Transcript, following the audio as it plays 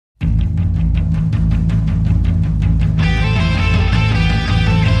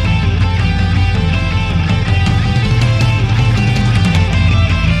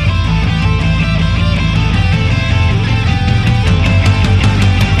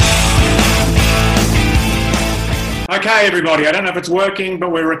Okay, everybody, I don't know if it's working,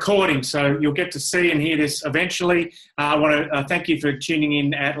 but we're recording, so you'll get to see and hear this eventually. I want to thank you for tuning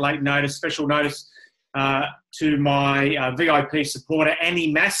in at late notice, special notice to my VIP supporter,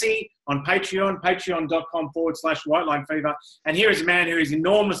 Annie Massey, on Patreon, patreon.com/WhiteLineFever. And here is a man who is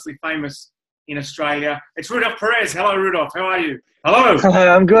enormously famous in Australia. It's Rodolf Pires. Hello, Rodolf. How are you? Hello.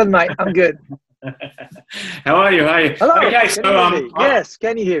 Hello, I'm good, mate. I'm good. How are you? How are you? Hello. Okay, can you hear me? Yes,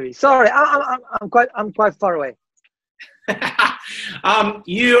 can you hear me? Sorry, I'm quite far away.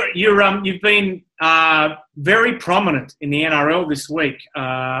 You've been very prominent in the NRL this week.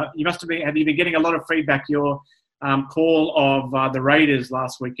 Have you been getting a lot of feedback? Your call of the Raiders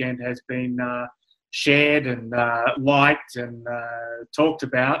last weekend has been shared and liked and talked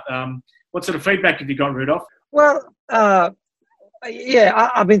about. What sort of feedback have you got, Rudolph? Well, I've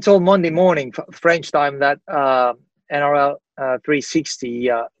been told Monday morning, French time, that NRL 360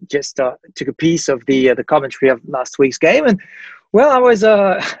 just took a piece of the commentary of last week's game, and well, I was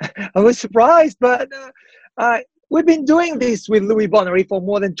I was surprised, but we've been doing this with Louis Bonnery for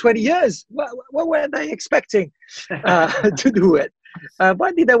more than 20 years. What were they expecting to do it?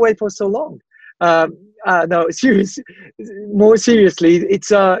 Why did they wait for so long? No, more seriously,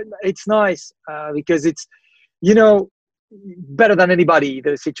 it's nice because it's, you know, better than anybody,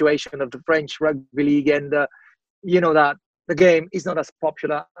 the situation of the French rugby league, and you know that the game is not as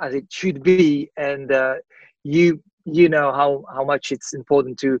popular as it should be, and you know how much it's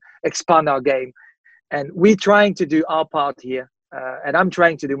important to expand our game, and we're trying to do our part here, and I'm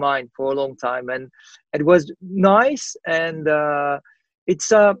trying to do mine for a long time, and it was nice, and it's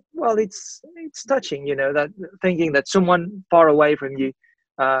touching, you know, that thinking that someone far away from you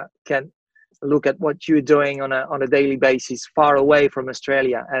can look at what you're doing on a daily basis, far away from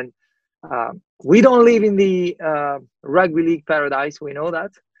Australia. And we don't live in the rugby league paradise, we know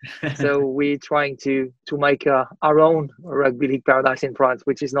that. So we're trying to make our own rugby league paradise in France,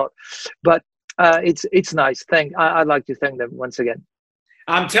 which is not, but it's nice. I'd like to thank them once again.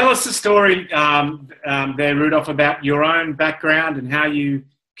 Tell us the story there, Rudolph, about your own background and how you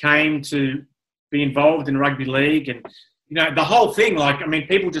came to be involved in rugby league, and you know, the whole thing. Like, I mean,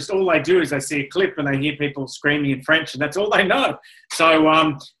 people just, all they do is they see a clip and they hear people screaming in French, and that's all they know. So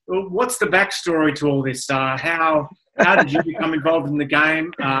what's the backstory to all this? How did you become involved in the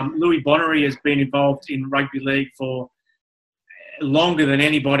game? Louis Bonnery has been involved in rugby league for longer than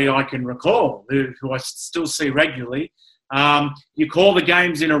anybody I can recall, who I still see regularly. You call the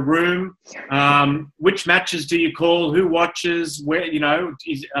games in a room. Which matches do you call? Who watches? Where, you know,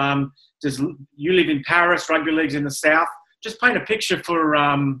 does you live in Paris? Rugby league's in the south. Just paint a picture for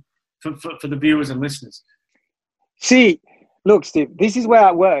the viewers and listeners. See, look, Steve, this is where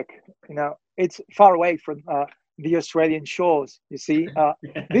I work. You know, it's far away from the Australian shores. You see,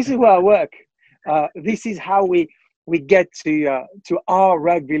 this is where I work. This is how we get to our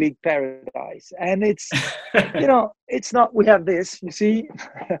rugby league paradise, and it's you know, it's not, we have this, you see,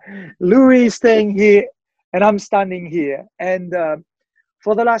 Louis is staying here and I'm standing here, and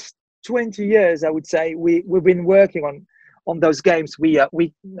for the last 20 years, I would say, we've been working on those games. We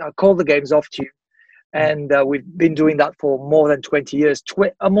call the games off tube, and we've been doing that for more than 20 years,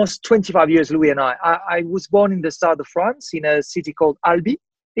 almost 25 years, Louis and I was born in the south of France, in a city called Albi.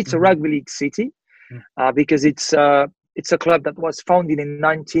 It's a rugby league city. Because it's a club that was founded in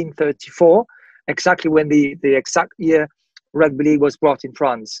 1934, exactly when the exact year rugby league was brought in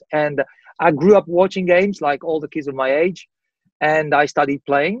France. And I grew up watching games like all the kids of my age, and I started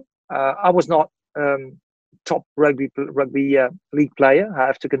playing. I was not top rugby league player, I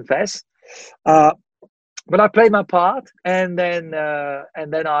have to confess, but I played my part. And then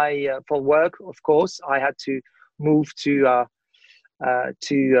I, for work, of course, I had to move to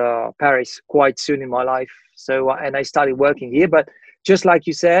Paris quite soon in my life. So, and I started working here. But just like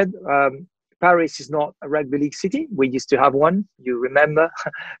you said, Paris is not a rugby league city. We used to have one, you remember,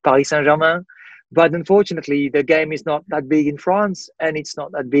 Paris Saint-Germain. But unfortunately, the game is not that big in France, and it's not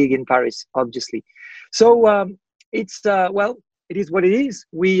that big in Paris, obviously. So it's well, it is what it is.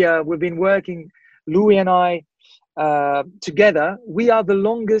 We've been working, Louis and I, together. We are the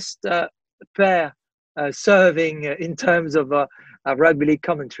longest pair serving in terms of rugby league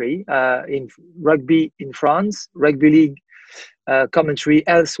commentary in rugby in France, rugby league commentary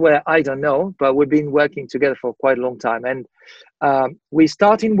elsewhere, I don't know, but we've been working together for quite a long time. And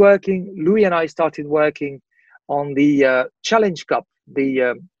Louis and I started working on the Challenge Cup,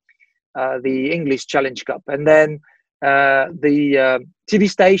 the English Challenge Cup. And then the TV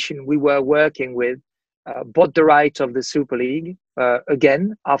station we were working with bought the right of the Super League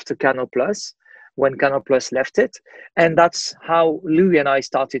again after Canal Plus, when Canal Plus left it. And that's how Louis and I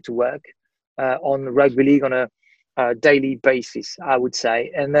started to work on rugby league on daily basis, I would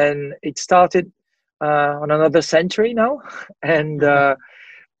say. And then it started on another century now, and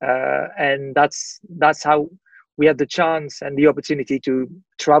that's how we had the chance and the opportunity to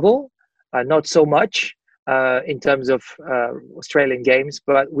travel. Not so much in terms of Australian games,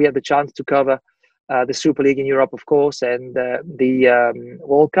 but we had the chance to cover the Super League in Europe, of course, and the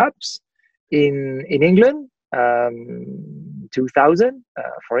World Cups in England, 2000,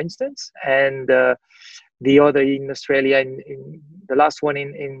 for instance, and the other in Australia in the last one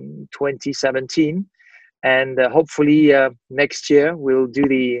in 2017, and hopefully next year we'll do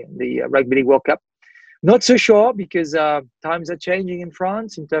the Rugby League World Cup. Not so sure because times are changing in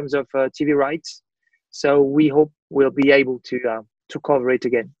France in terms of TV rights, so we hope we'll be able to cover it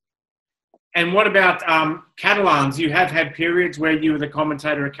again. And what about Catalans? You have had periods where you were the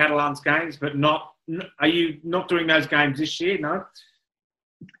commentator at Catalans games, but not. Are you not doing those games this year? No.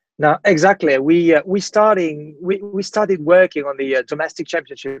 No, exactly. We started working on the domestic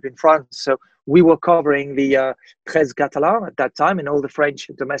championship in France. So we were covering the 13 Catalans at that time and all the French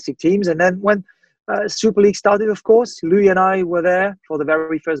domestic teams. And then when Super League started, of course, Louis and I were there for the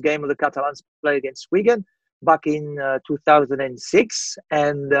very first game of the Catalans play against Wigan back in 2006.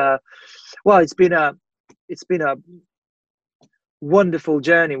 And well, it's been a wonderful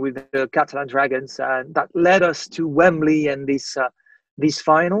journey with the Catalan Dragons, and that led us to Wembley and this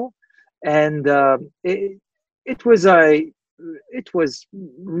final. And it was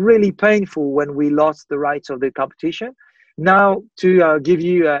really painful when we lost the rights of the competition. Now, to give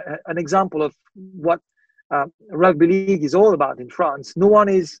you an example of what rugby league is all about in France, no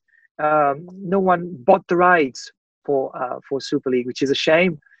one bought the rights for Super League, which is a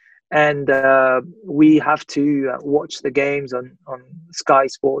shame. And we have to watch the games on Sky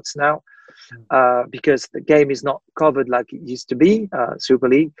Sports now because the game is not covered like it used to be, Super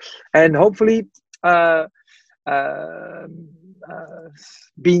League. And hopefully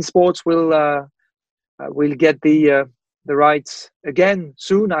Bein Sports will get the rights again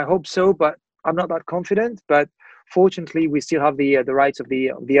soon. I hope so, but I'm not that confident. But fortunately, we still have the rights of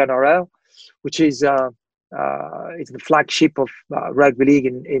the NRL, which is it's the flagship of rugby league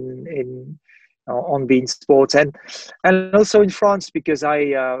on Bein Sports, and also in France, because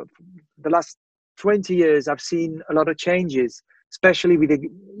the last 20 years I've seen a lot of changes, especially with the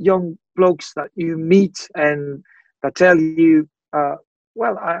young blokes that you meet and that tell you,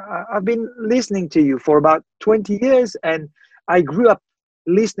 well, I've been listening to you for about 20 years and I grew up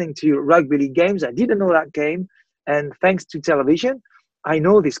listening to rugby league games. I didn't know that game, and thanks to television I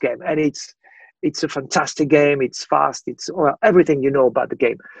know this game, and it's a fantastic game. It's fast. It's everything you know about the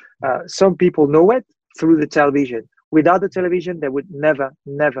game. Some people know it through the television. Without the television, they would never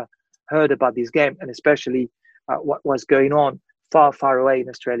heard about this game, and especially what was going on far away in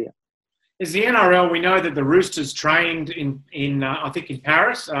Australia. Is the NRL? We know that the Roosters trained in I think in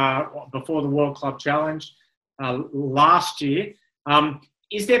Paris before the World Club Challenge last year.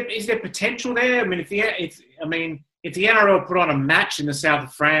 Is there potential there? I mean, if the NRL put on a match in the south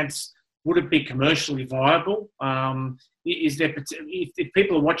of France, would it be commercially viable? Is there, if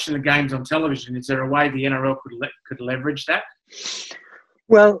people are watching the games on television, is there a way the NRL could leverage that?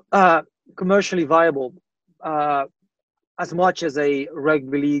 Well, commercially viable, as much as a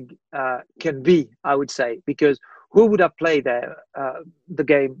rugby league can be, I would say, because who would have played the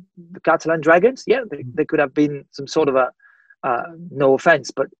game? The Catalan Dragons? Yeah, they could have been some sort of a, no offense,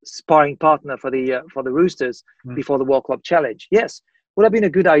 but sparring partner for the Roosters before the World Club Challenge. Yes. Would have been a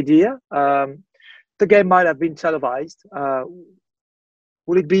good idea. The game might have been televised.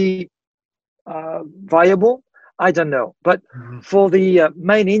 Would it be viable? I don't know. But for the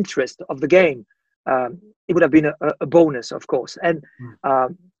main interest of the game, it would have been a bonus, of course. And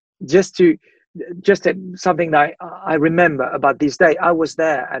just something that I remember about this day, I was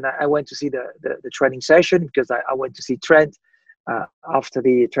there and I went to see the training session because I went to see Trent after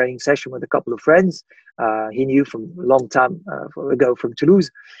the training session with a couple of friends. He knew from a long time ago from Toulouse.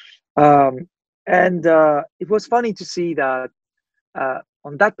 And it was funny to see that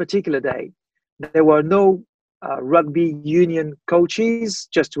on that particular day, there were no rugby union coaches.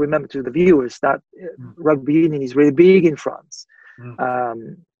 Just to remember to the viewers that rugby union is really big in France,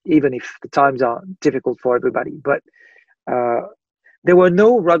 even if the times are difficult for everybody. But there were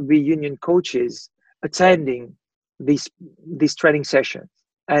no rugby union coaches attending these training sessions.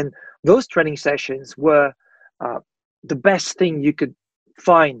 And those training sessions were the best thing you could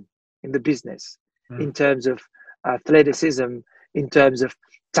find in the business in terms of athleticism, in terms of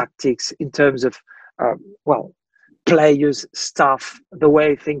tactics, in terms of, players, staff, the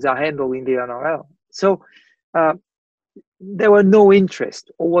way things are handled in the NRL. So there were no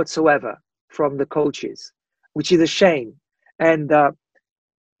interest whatsoever from the coaches. which is a shame. And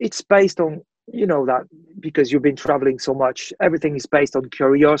it's based on, you know, that because you've been traveling so much, everything is based on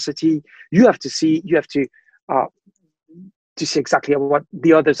curiosity. You have to see, to see exactly what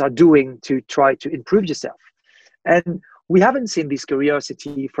the others are doing to try to improve yourself. And we haven't seen this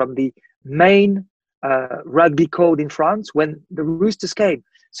curiosity from the main rugby code in France when the Roosters came.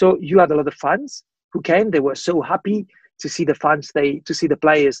 So you had a lot of fans who came. They were so happy to see the fans, to see the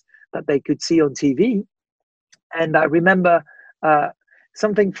players that they could see on TV. And I remember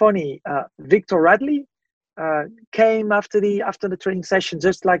something funny. Victor Radley came after the training session,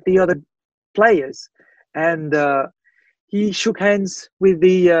 just like the other players, and he shook hands with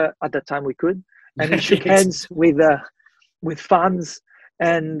the at that time we could, and he shook hands with fans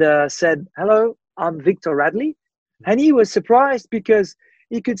and said, "Hello, I'm Victor Radley," and he was surprised because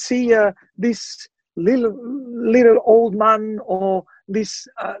he could see this little old man or this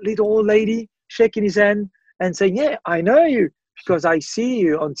little old lady shaking his hand and saying, "Yeah, I know you because I see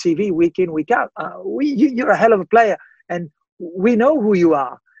you on TV week in, week out. You're a hell of a player, and we know who you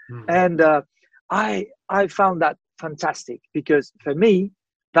are." And I found that fantastic because for me,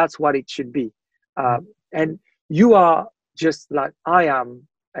 that's what it should be. And you are just like I am,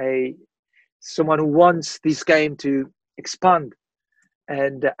 someone who wants this game to expand,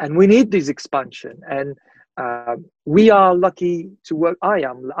 and we need this expansion. And we are lucky to work.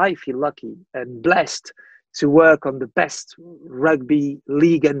 I feel lucky and blessed to work on the best rugby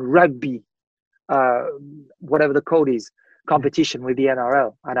league and rugby, whatever the code is, competition with the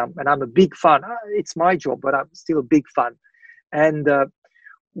NRL. And I'm a big fan. It's my job, but I'm still a big fan. And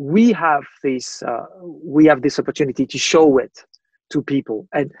we have this opportunity to show it to people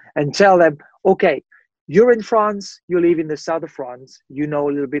and tell them, okay, you're in France, you live in the south of France, you know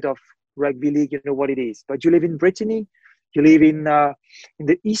a little bit of rugby league, you know what it is, but you live in Brittany, you live in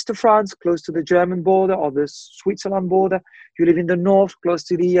the east of France, close to the German border or the Switzerland border, you live in the north, close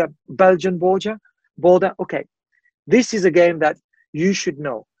to the Belgian border. Okay, this is a game that you should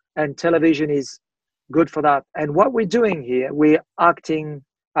know, and television is good for that. And what we're doing here, we're acting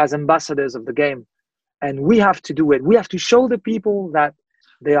as ambassadors of the game, and we have to do it. We have to show the people that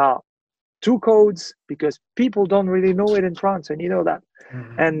there are two codes, because people don't really know it in France, and you know that.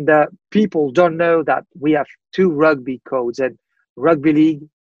 And people don't know that we have two rugby codes, and rugby league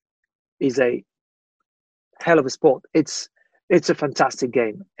is a hell of a sport. It's a fantastic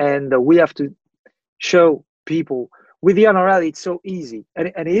game, and we have to show people. With the NRL, it's so easy,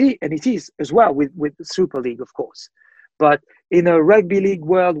 and it is as well with the Super League, of course. But in a rugby league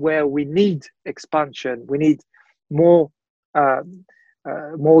world where we need expansion, we need more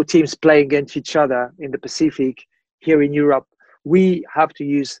teams playing against each other in the Pacific. Here in Europe, we have to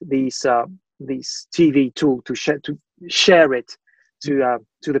use this TV tool to share it to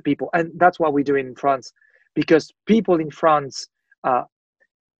the people, and that's what we're doing in France, because people in France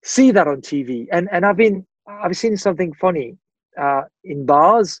see that on TV. And I've seen something funny in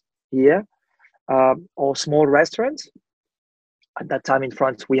bars here or small restaurants. At that time in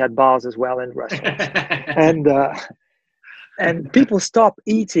France, we had bars as well and restaurants, and people stop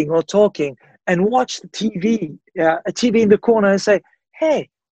eating or talking and watch the TV, a TV in the corner, and say, "Hey,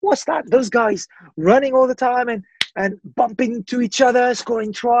 what's that? Those guys running all the time and bumping to each other,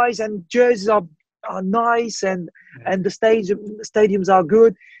 scoring tries, and jerseys are nice, and the stadiums are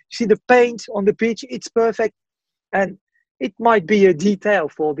good. You see the paint on the pitch, it's perfect." And it might be a detail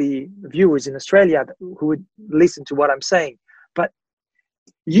for the viewers in Australia who would listen to what I'm saying, but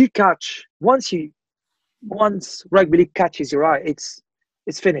you catch once rugby league catches your eye, it's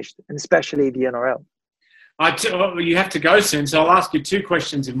finished, and especially the NRL. You have to go soon, so I'll ask you two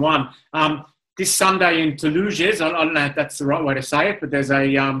questions in one. This Sunday in Toulouse, I don't know if that's the right way to say it, but there's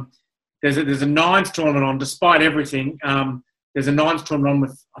a nines tournament on. Despite everything, there's a nines tournament on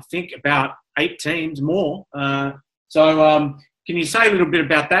with, I think, about 8 teams more. So can you say a little bit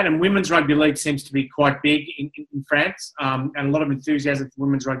about that? And women's rugby league seems to be quite big in France, and a lot of enthusiasm for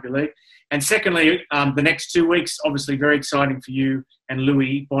women's rugby league. And secondly, the next 2 weeks, obviously very exciting for you and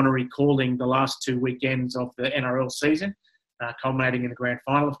Louis Bonnery, calling the last 2 weekends of the NRL season, culminating in the grand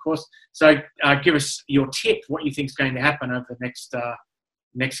final, of course. So give us your tip, what you think is going to happen over the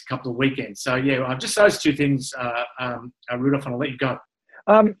next couple of weekends. So yeah, just those two things, Rudolf, and I'll let you go.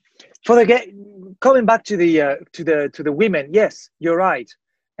 For the game, coming back to the women, yes, you're right,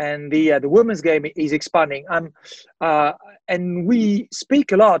 and the women's game is expanding. And we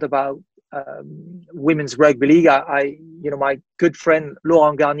speak a lot about women's rugby league. My good friend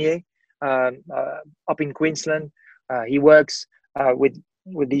Laurent Garnier, up in Queensland, he works with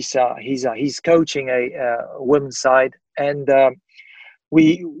this. He's coaching a women's side, and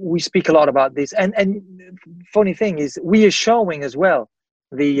we speak a lot about this, and funny thing is we are showing as well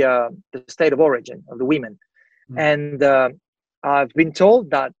the state of origin of the women, and I've been told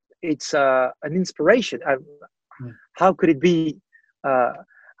that it's an inspiration. How could it be?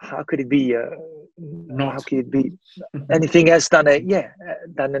 How could it be? Not. How could it be anything else than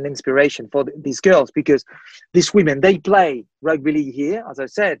than an inspiration for these girls? Because these women, they play rugby league here. As I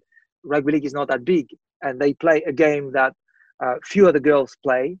said, rugby league is not that big, and they play a game that few other girls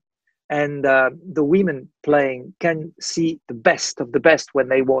play, and the women playing can see the best of the best when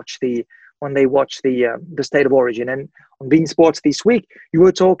they watch the state of origin. And on Bein Sports this week, you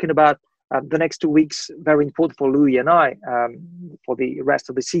were talking about the next 2 weeks, very important for Louis and I for the rest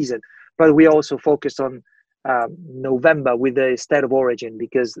of the season. But we also focus on November with the state of origin,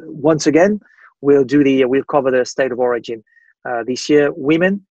 because once again we'll cover the state of origin this year,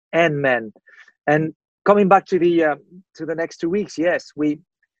 women and men. And coming back to the next 2 weeks, yes,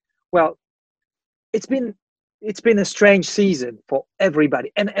 it's been a strange season for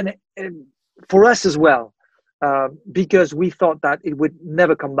everybody, and for us as well, because we thought that it would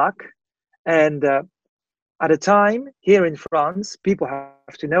never come back. And at a time here in France, people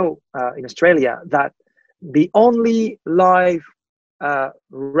have to know in Australia that the only live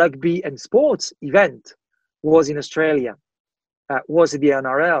rugby and sports event was in Australia, was the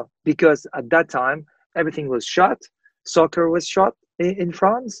NRL, because at that time everything was shut. Soccer was shut in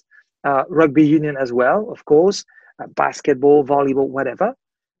France, rugby union as well, of course, basketball, volleyball, whatever.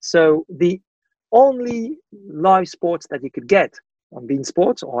 So the only live sports that you could get on Bein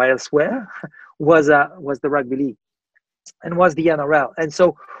Sports or elsewhere was the rugby league, and was the NRL. And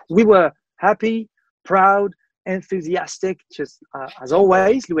so we were happy, proud, enthusiastic, just as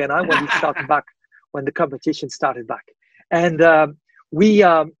always, Louis and I, when we started back, when the competition started back. And we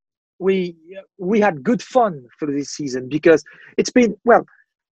had good fun for this season, because it's been,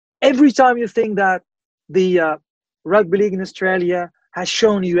 every time you think that the rugby league in Australia has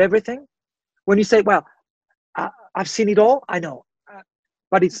shown you everything, when you say, I've seen it all, I know,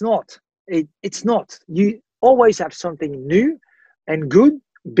 but it's not. It's not. You always have something new and good,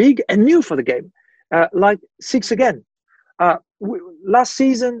 big and new for the game. Like Six Again. Last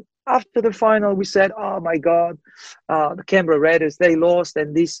season, after the final, we said, oh my God, the Canberra Raiders, they lost,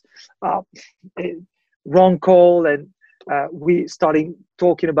 and this wrong call, and we started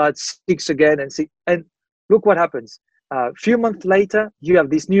talking about Six Again, and look what happens. A few months later, you have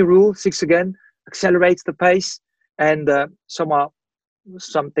this new rule, Six Again, accelerates the pace, and some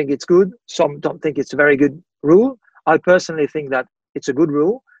think it's good, some don't think it's a very good rule. I personally think that it's a good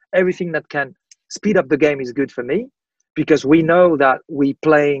rule. Everything that can speed up the game is good for me, because we know that we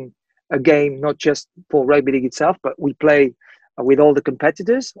playing a game not just for rugby league itself, but we play with all the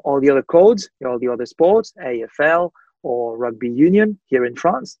competitors, all the other codes, all the other sports, AFL or rugby union here in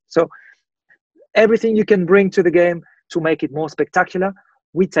France. So everything you can bring to the game to make it more spectacular,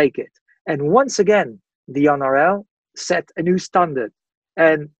 we take it. And once again, the NRL set a new standard,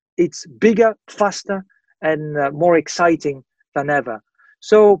 and it's bigger, faster, and more exciting than ever.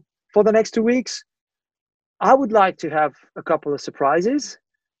 So for the next 2 weeks, I would like to have a couple of surprises.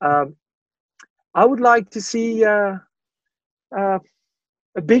 I would like to see a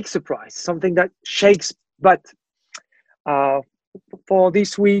big surprise, something that shakes. But for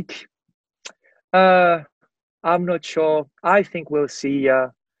this week, I'm not sure. I think we'll see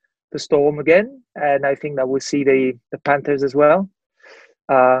the Storm again, and I think that we'll see the Panthers as well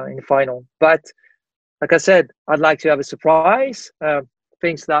in the final. But like I said, I'd like to have a surprise,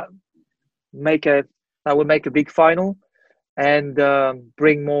 things that will make a big final, and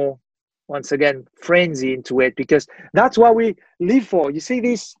bring more, once again, frenzy into it, because that's what we live for. You see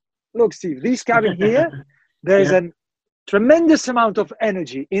this? Look, Steve, this cabin here, there's a tremendous amount of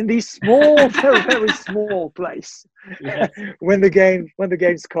energy in this small, very, very small place. when the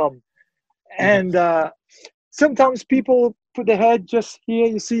games come, and sometimes people put their head just here.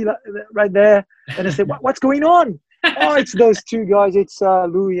 You see right there, and they say, "What's going on?" Oh, it's those two guys. It's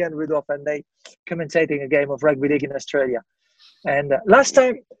Louis and Rodolf, and they commentating a game of rugby league in Australia. And last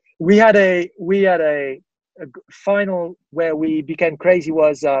time we had a final where we became crazy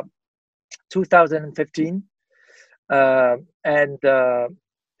was 2015, and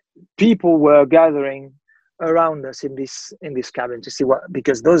people were gathering around us in this cabin to see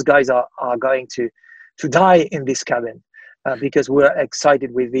because those guys are going to die in this cabin, because we're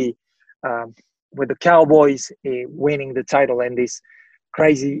excited with the Cowboys winning the title in this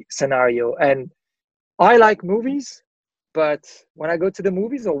crazy scenario. And I like movies, but when I go to the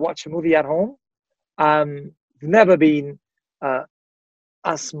movies or watch a movie at home, never been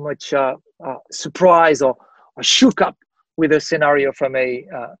as much surprised or shook up with a scenario from a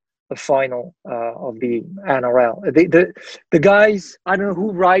final of the NRL. The guys, I don't know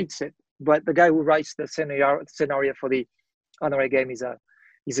who writes it, but the guy who writes the scenario for the NRL game is a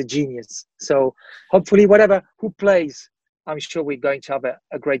genius. So hopefully, who plays, I'm sure we're going to have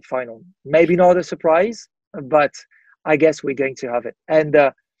a great final. Maybe not a surprise, but I guess we're going to have it. And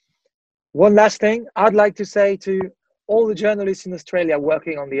one last thing I'd like to say to all the journalists in Australia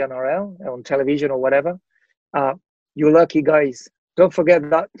working on the NRL, on television or whatever, you're lucky guys. Don't forget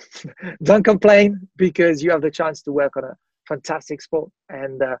that. Don't complain, because you have the chance to work on a fantastic sport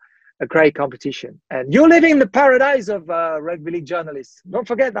and a great competition. And you're living in the paradise of rugby league journalists. Don't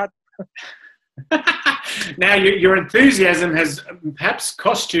forget that. Now, your enthusiasm has perhaps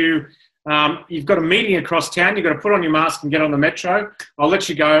cost you. You've got a meeting across town. You've got to put on your mask and get on the metro. I'll let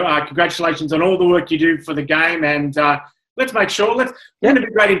you go. Congratulations on all the work you do for the game. And let's make sure. Wouldn't it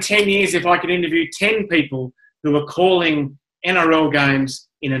be great in 10 years if I could interview 10 people who are calling NRL games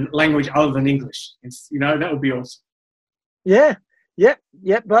in a language other than English? That would be awesome. Yeah.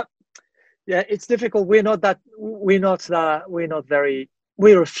 But it's difficult. We're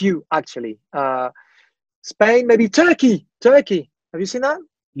a few actually. Spain, maybe Turkey. Have you seen that?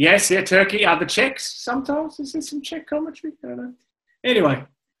 Yes, Turkey. The Czechs sometimes. Is there some Czech commentary? I don't know. Anyway,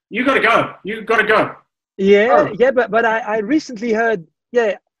 you got to go. But I recently heard.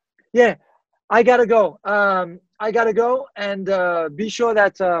 I gotta go. I gotta go, and be sure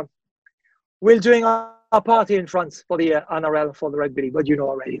that we're doing our party in France for the NRL, for the rugby league. But you know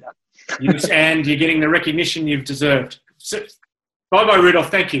already that. And you're getting the recognition you've deserved. So, bye, Rudolf.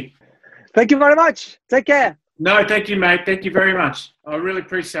 Thank you. Thank you very much. Take care. No, thank you, mate. Thank you very much. I really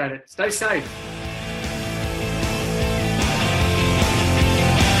appreciate it. Stay safe.